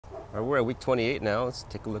All right, we're at week 28 now. Let's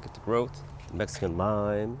take a look at the growth. The Mexican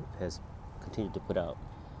lime has continued to put out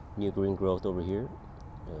new green growth over here.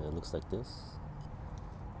 It looks like this.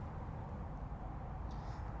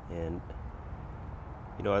 And,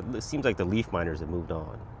 you know, it seems like the leaf miners have moved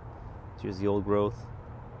on. So here's the old growth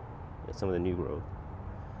and some of the new growth.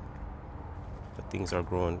 But things are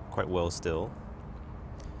growing quite well still.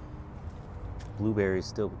 Blueberries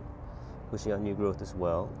still pushing out new growth as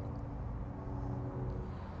well.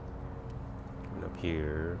 And up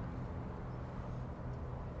here,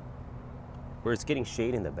 where it's getting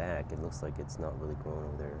shade in the back, it looks like it's not really growing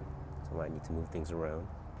over there. So I might need to move things around.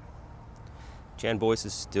 Boyce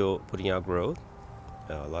is still putting out growth.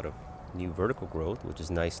 A lot of new vertical growth, which is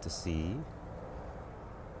nice to see.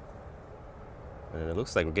 And it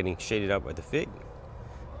looks like we're getting shaded out by the fig.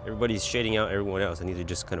 Everybody's shading out everyone else. I need to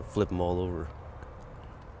just kind of flip them all over.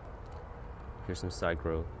 Here's some side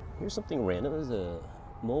growth. Here's something random. There's a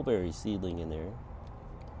mulberry seedling in there.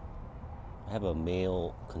 I have a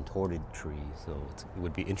male contorted tree, so it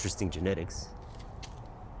would be interesting genetics.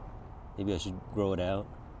 Maybe I should grow it out.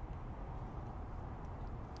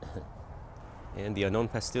 And the unknown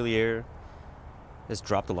Pastiliere has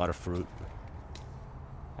dropped a lot of fruit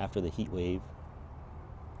after the heat wave.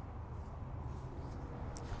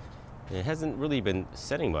 And it hasn't really been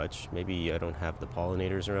setting much. Maybe I don't have the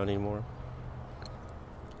pollinators around anymore.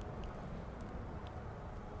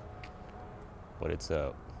 But it's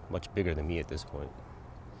much bigger than me at this point.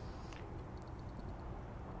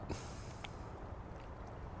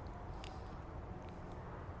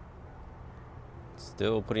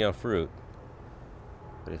 Still putting out fruit.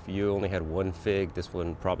 But if you only had one fig, this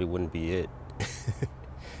one probably wouldn't be it.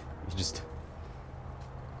 you just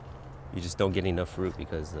don't get enough fruit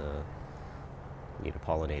because you need a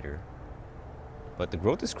pollinator. But the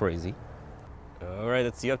growth is crazy. All right,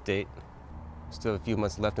 that's the update. Still a few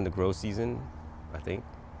months left in the grow season, I think.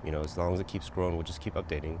 You know, as long as it keeps growing, we'll just keep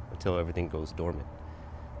updating until everything goes dormant.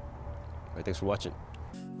 All right, thanks for watching.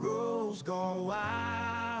 Rose gone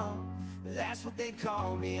wild, that's what they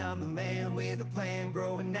call me. I'm the man with a plan,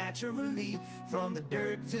 growing naturally. From the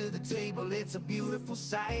dirt to the table, it's a beautiful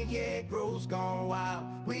sight. Yeah, Rose gone wild,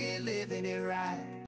 we're living it right.